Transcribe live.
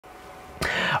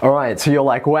All right, so you're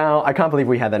like, wow, I can't believe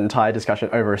we had that entire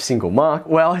discussion over a single mark.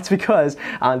 Well, it's because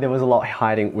there was a lot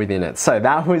hiding within it. So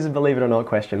that was, believe it or not,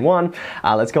 question 1.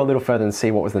 Let's go a little further and see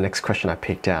what was the next question I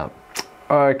picked out.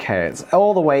 Okay, it's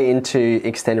all the way into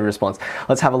extended response.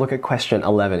 Let's have a look at question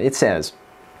 11. It says,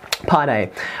 Part A,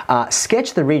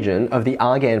 sketch the region of the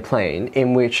Argand plane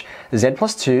in which z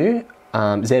plus 2,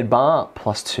 z bar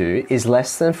plus 2 is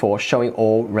less than 4, showing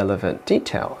all relevant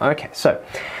detail. Okay, so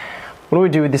what do we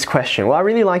do with this question? Well, I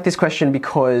really like this question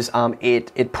because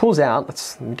it pulls out,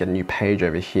 let's get a new page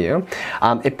over here,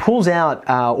 it pulls out,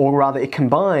 or rather it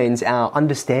combines our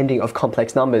understanding of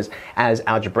complex numbers as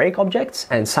algebraic objects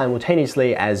and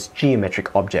simultaneously as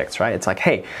geometric objects, right? It's like,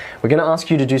 hey, we're going to ask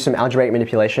you to do some algebraic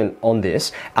manipulation on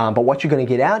this, but what you're going to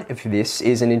get out of this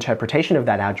is an interpretation of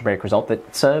that algebraic result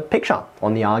that's a picture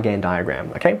on the Argand diagram,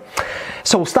 okay?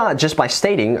 So we'll start just by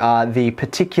stating the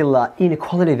particular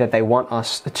inequality that they want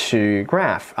us to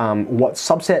graph. What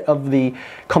subset of the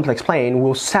complex plane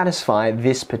will satisfy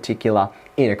this particular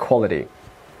inequality?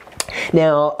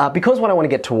 Now, because what I want to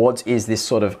get towards is this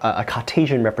sort of a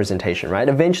Cartesian representation, right?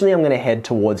 Eventually I'm going to head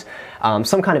towards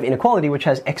some kind of inequality which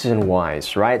has x's and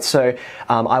y's, right? So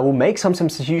I will make some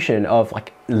substitution of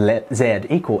like let z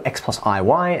equal x plus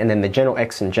iy, and then the general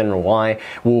x and general y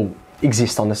will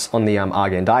exist on the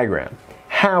Argand diagram.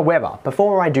 However,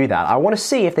 before I do that, I want to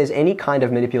see if there's any kind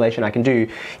of manipulation I can do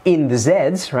in the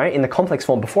z's, right, in the complex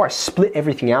form, before I split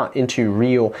everything out into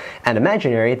real and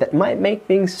imaginary that might make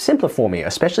things simpler for me,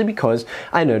 especially because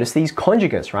I notice these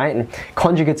conjugates, right? And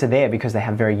conjugates are there because they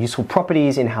have very useful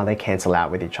properties in how they cancel out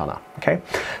with each other, okay?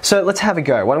 So let's have a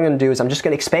go. What I'm going to do is I'm just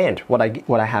going to expand what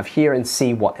I have here and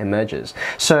see what emerges.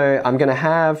 So I'm going to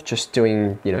have, just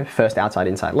doing, you know, first outside,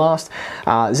 inside, last,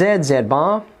 z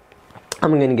bar.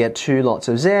 I'm going to get 2 lots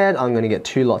of z, I'm going to get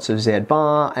 2 lots of z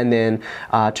bar, and then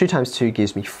 2 times 2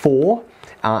 gives me 4.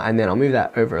 And then I'll move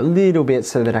that over a little bit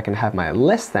so that I can have my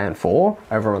less than 4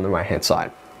 over on the right hand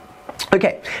side.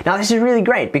 Okay, now this is really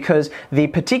great because the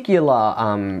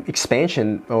particular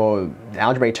expansion, or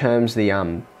algebraic terms,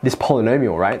 this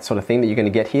polynomial, right, sort of thing that you're going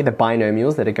to get here, the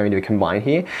binomials that are going to be combined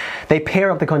here, they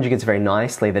pair up the conjugates very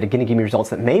nicely that are going to give me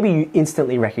results that maybe you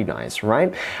instantly recognize,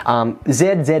 right?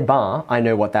 Z bar, I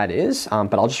know what that is,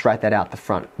 but I'll just write that out the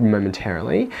front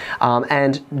momentarily.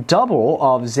 And double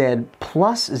of z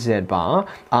plus z bar,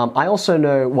 I also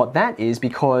know what that is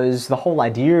because the whole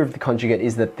idea of the conjugate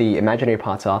is that the imaginary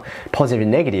parts are positive and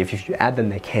negative. If you add them,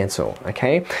 they cancel,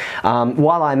 okay?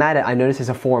 While I'm at it, I notice there's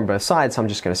a 4 on both sides, so I'm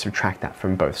just going to subtract that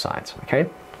from both sides, okay?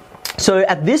 So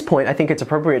at this point, I think it's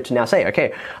appropriate to now say,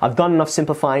 okay, I've done enough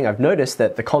simplifying. I've noticed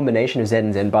that the combination of z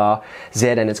and z bar, z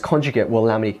and its conjugate, will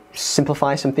allow me to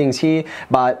simplify some things here.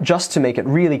 But just to make it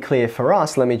really clear for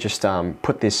us, let me just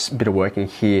put this bit of work in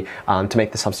here to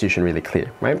make the substitution really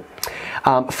clear, right?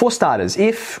 For starters,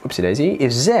 if, oopsie daisy,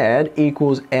 if z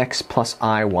equals x plus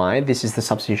iy, this is the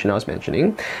substitution I was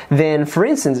mentioning, then for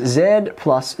instance, z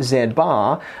plus z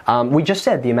bar, we just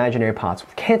said the imaginary parts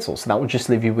would cancel, so that would just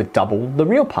leave you with double the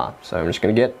real part. So I'm just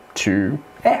going to get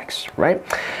 2x, right?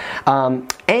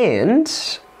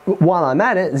 And while I'm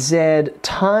at it, z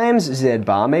times z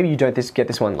bar, maybe you don't get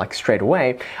this one like straight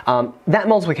away, that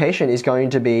multiplication is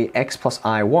going to be x plus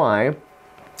iy,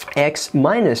 x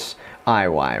minus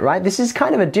iy, right? This is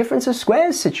kind of a difference of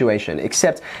squares situation,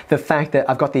 except the fact that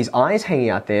I've got these i's hanging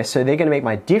out there, so they're going to make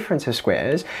my difference of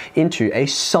squares into a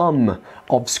sum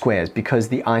of squares because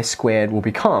the I squared will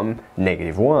become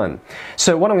 -1.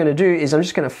 So what I'm going to do is I'm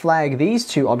just going to flag these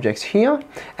two objects here,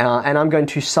 and I'm going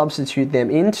to substitute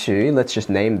them into, let's just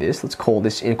name this, let's call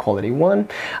this inequality 1,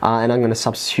 and I'm going to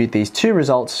substitute these two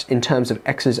results in terms of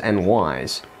x's and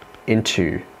y's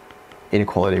into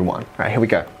inequality 1. All right, here we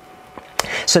go.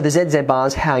 So the z bar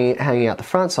is hanging out the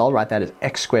front, so I'll write that as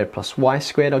x squared plus y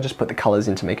squared. I'll just put the colors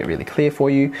in to make it really clear for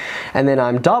you. And then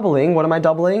I'm doubling. What am I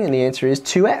doubling? And the answer is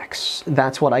 2x.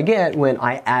 That's what I get when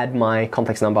I add my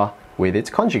complex number with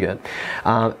its conjugate.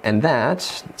 And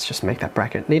that, let's just make that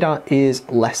bracket neater, is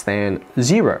less than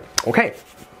 0. Okay.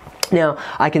 Now,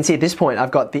 I can see at this point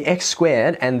I've got the x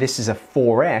squared and this is a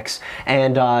 4x,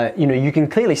 and you know, you can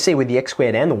clearly see with the x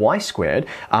squared and the y squared,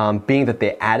 being that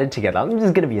they're added together,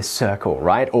 there's going to be a circle,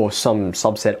 right? Or some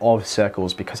subset of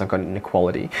circles because I've got an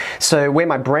inequality. So where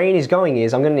my brain is going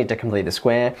is I'm going to need to complete the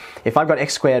square. If I've got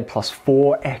x squared plus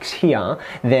 4x here,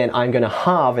 then I'm going to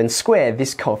halve and square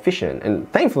this coefficient.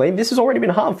 And thankfully, this has already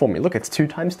been halved for me. Look, it's 2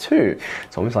 times 2.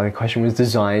 It's almost like the question was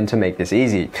designed to make this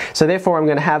easy. So therefore, I'm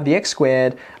going to have the x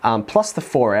squared plus the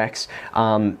 4x.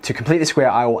 To complete the square,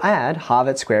 I will add halve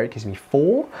that square. It gives me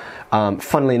 4.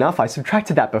 Funnily enough, I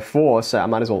subtracted that before, so I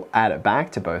might as well add it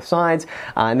back to both sides.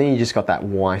 And then you just got that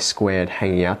y squared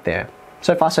hanging out there.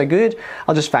 So far so good.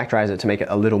 I'll just factorize it to make it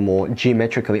a little more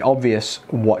geometrically obvious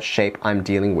what shape I'm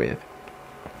dealing with.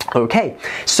 Okay,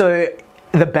 so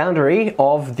the boundary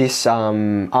of this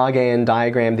Argand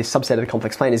diagram, this subset of the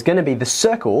complex plane, is going to be the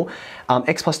circle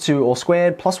x plus 2 all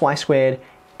squared plus y squared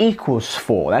equals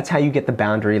 4. That's how you get the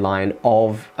boundary line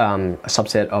of a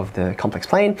subset of the complex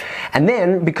plane. And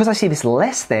then, because I see this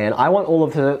less than, I want all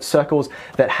of the circles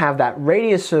that have that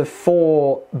radius of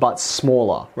 4 but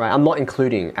smaller, right? I'm not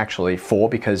including actually 4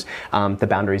 because the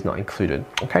boundary is not included,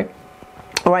 okay?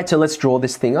 All right, so let's draw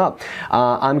this thing up.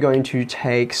 I'm going to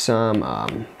take some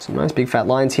nice big fat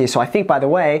lines here. So I think, by the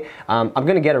way, I'm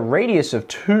going to get a radius of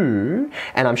 2,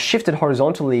 and I'm shifted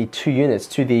horizontally 2 units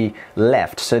to the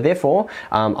left. So therefore,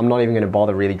 I'm not even going to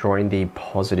bother really drawing the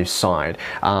positive side.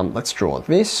 Let's draw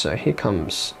this. So here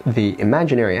comes the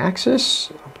imaginary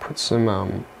axis. I'll put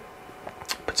some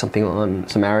put something on,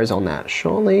 some arrows on that.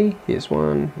 Surely, here's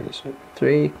 1, here's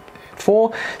 3,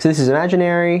 4. So this is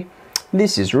imaginary.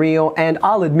 This is real, and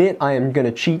I'll admit I am going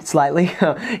to cheat slightly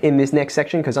in this next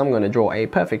section because I'm going to draw a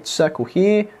perfect circle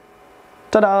here.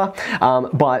 Ta-da!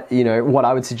 But, you know, what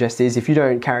I would suggest is if you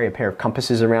don't carry a pair of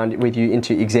compasses around with you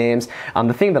into exams,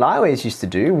 the thing that I always used to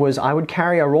do was I would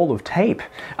carry a roll of tape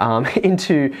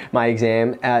into my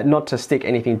exam, not to stick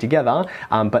anything together,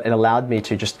 but it allowed me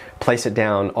to just place it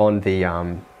down on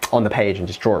the page and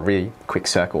just draw a really quick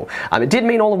circle. It did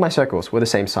mean all of my circles were the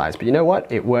same size, but you know what?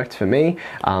 It worked for me,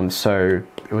 so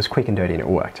it was quick and dirty and it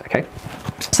worked, okay?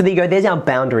 So there you go, there's our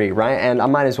boundary, right? And I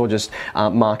might as well just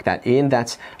mark that in.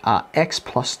 That's x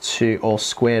plus 2 all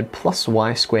squared plus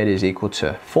y squared is equal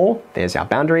to 4. There's our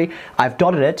boundary. I've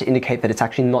dotted it to indicate that it's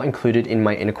actually not included in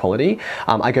my inequality.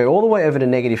 I go all the way over to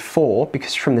 -4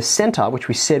 because from the center, which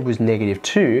we said was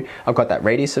 -2, I've got that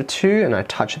radius of 2 and I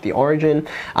touch at the origin.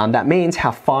 That means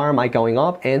how far am I going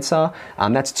up? Answer,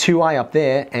 that's 2i up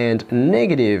there and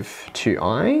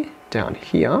 -2i down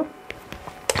here.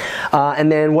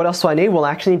 And then what else do I need? Well,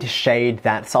 I actually need to shade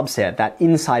that subset, that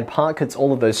inside part, because it's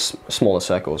all of those smaller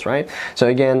circles, right? So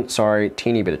again, sorry,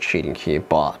 teeny bit of cheating here,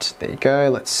 but there you go.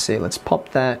 Let's see, let's pop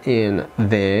that in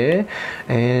there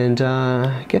and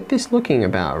get this looking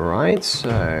about right.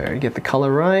 So get the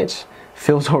color right,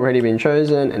 fill's already been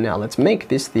chosen, and now let's make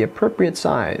this the appropriate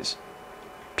size.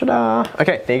 Ta-da!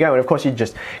 Okay, there you go. And of course, you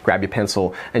just grab your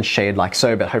pencil and shade like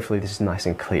so, but hopefully this is nice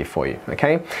and clear for you,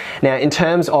 okay? Now, in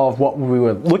terms of what we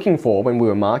were looking for when we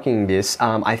were marking this,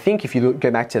 I think if you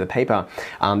go back to the paper,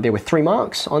 there were 3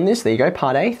 marks on this. There you go,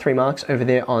 part A, 3 marks over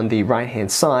there on the right-hand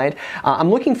side.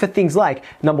 I'm looking for things like,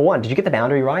 number 1, did you get the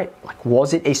boundary right? Like,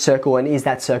 was it a circle and is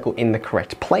that circle in the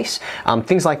correct place?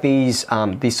 Things like these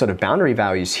sort of boundary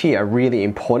values here are really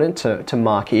important to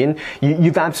mark in.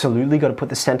 You've absolutely got to put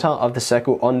the center of the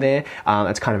circle on there.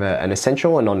 It's kind of an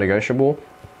essential and non-negotiable.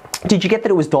 Did you get that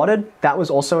it was dotted? That was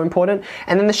also important.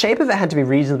 And then the shape of it had to be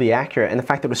reasonably accurate, and the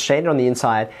fact that it was shaded on the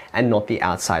inside and not the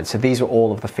outside. So these were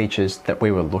all of the features that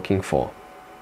we were looking for.